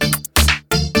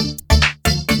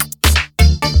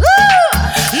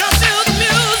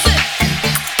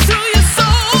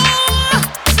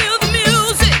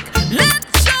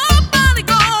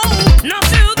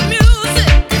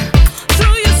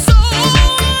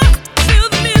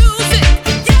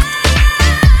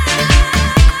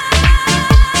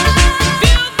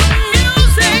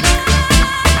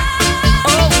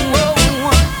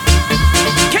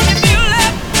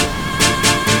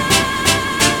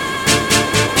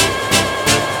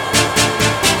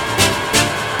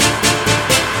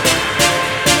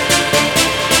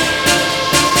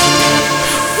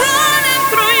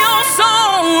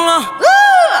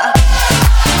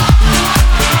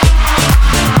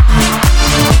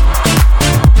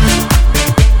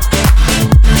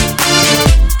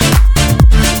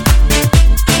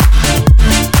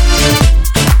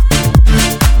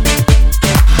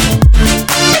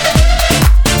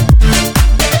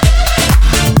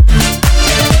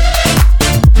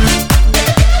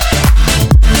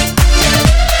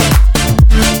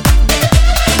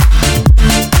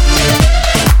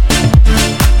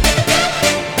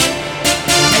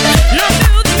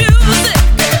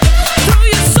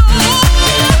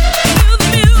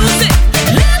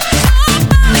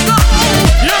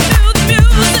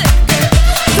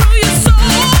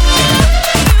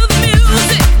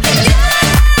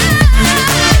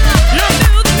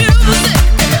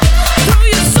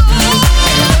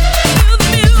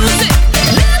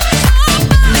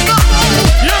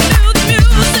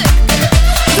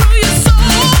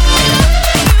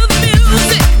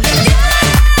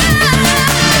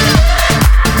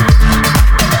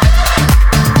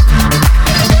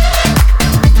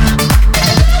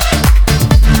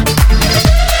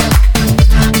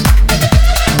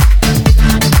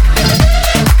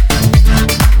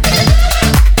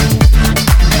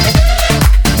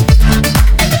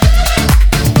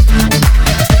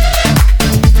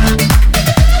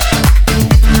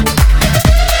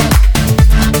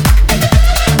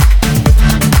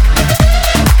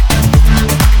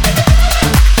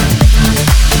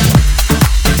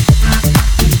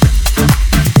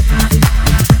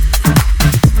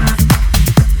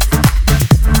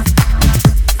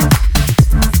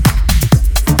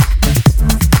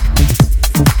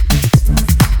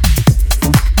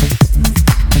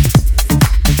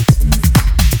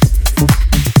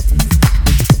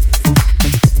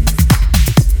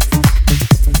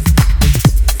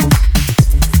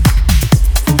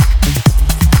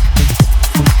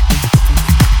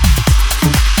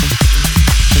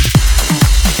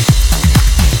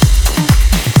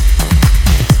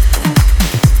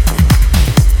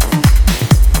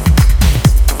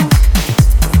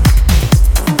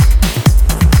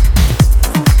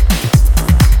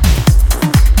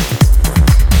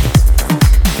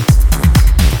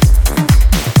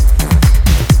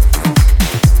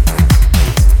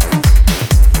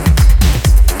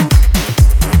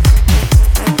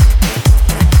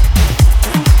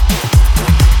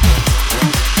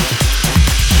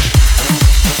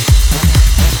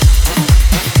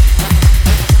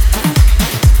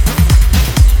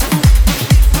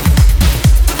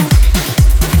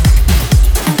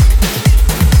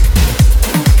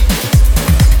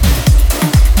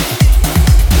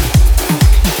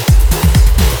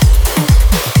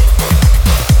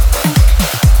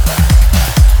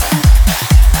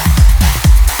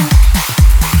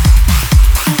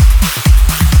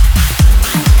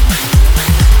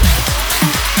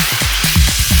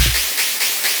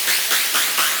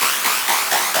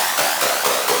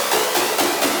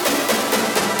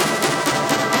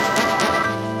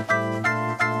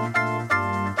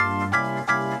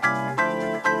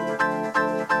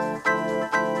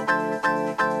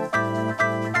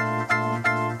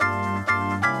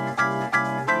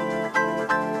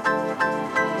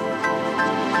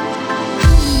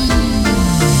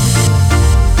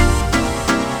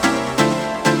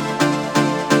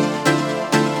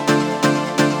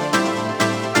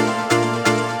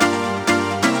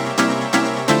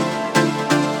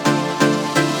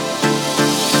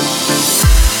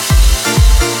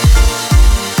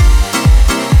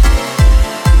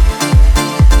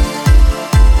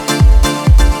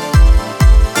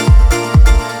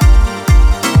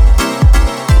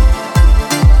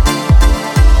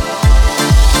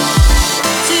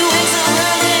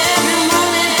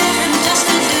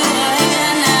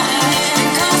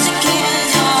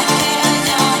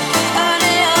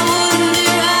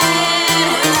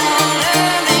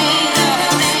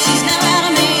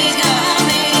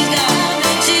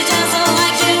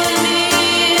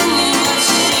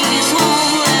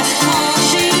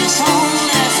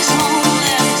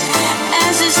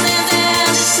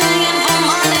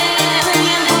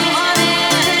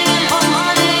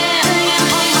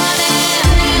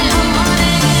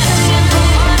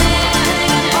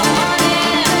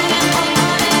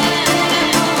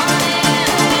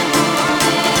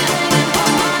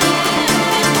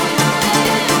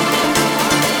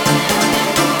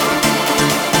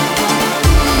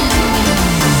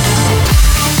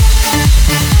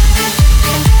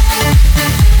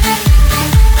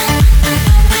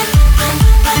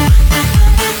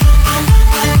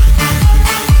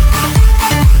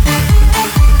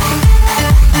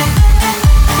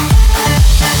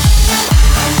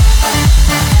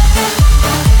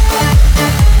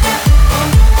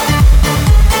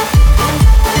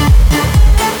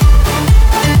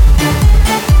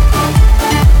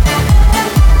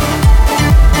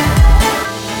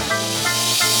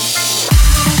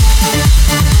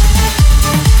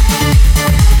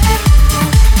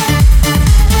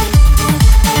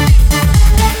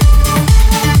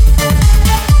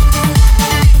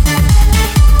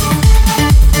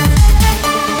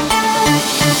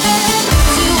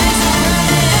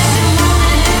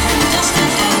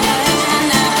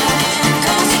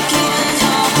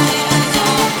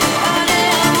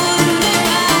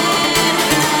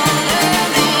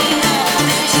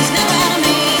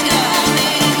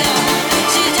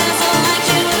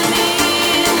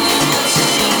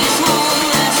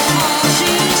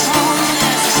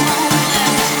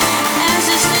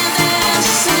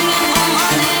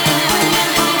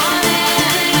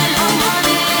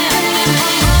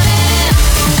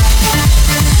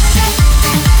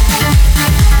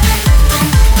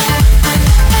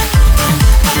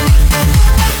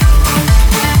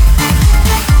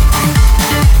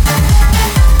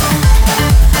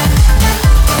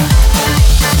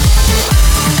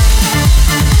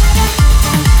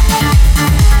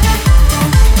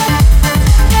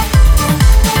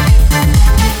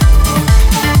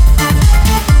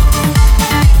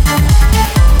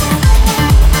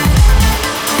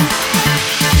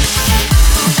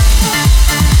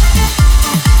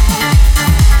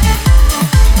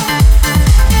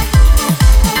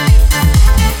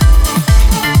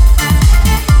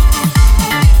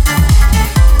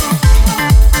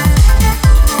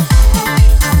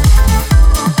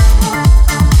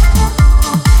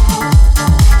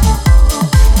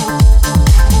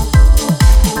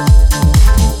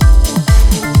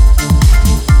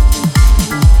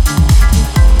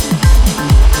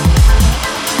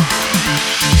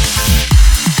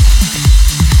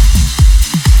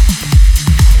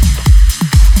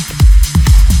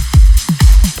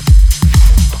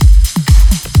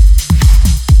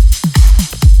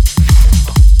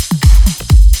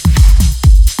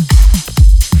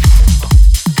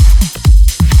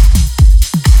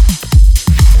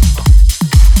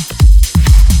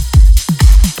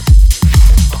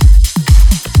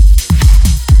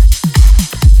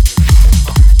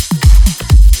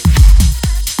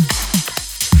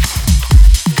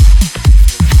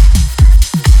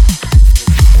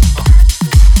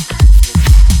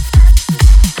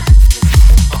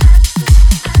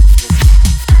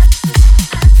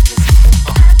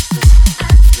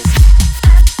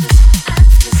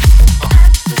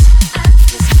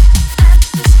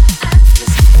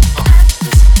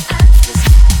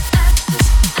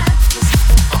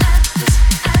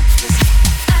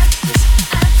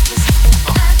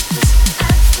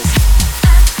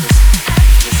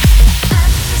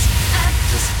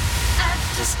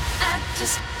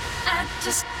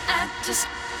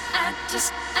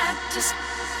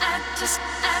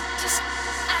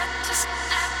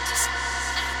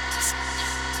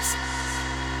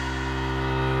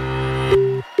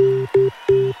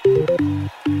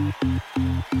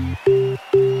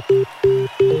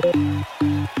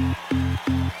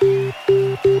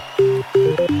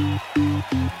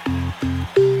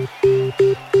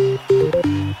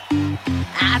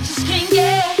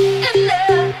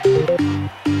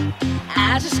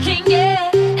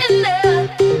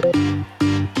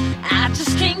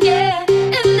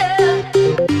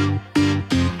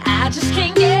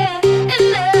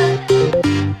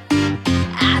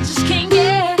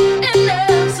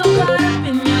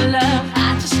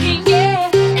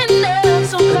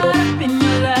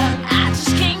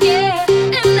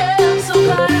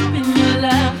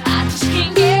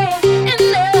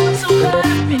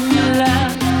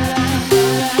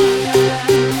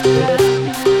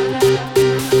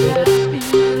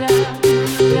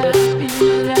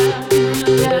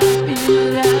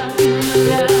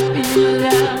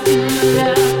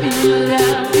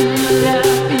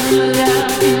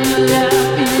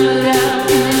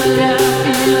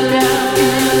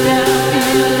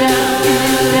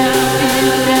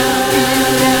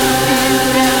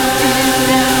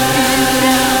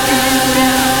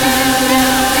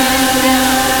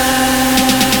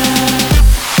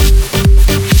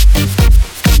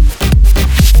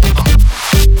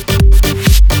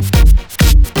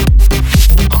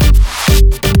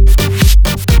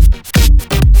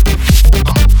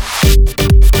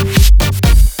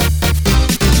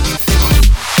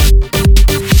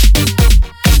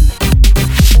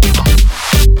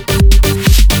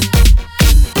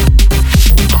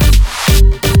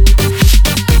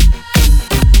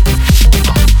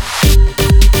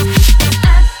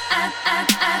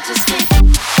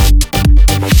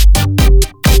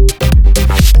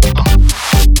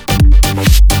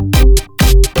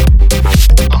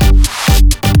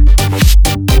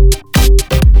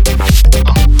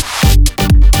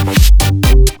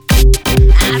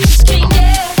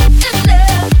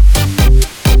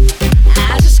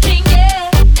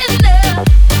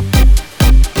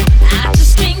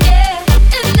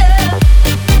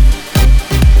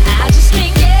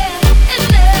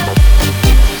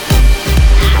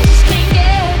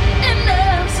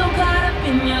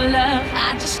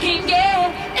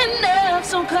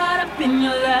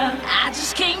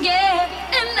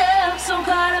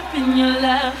 in your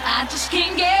love. I just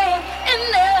can't get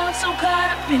enough. So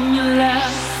caught up in your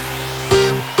love.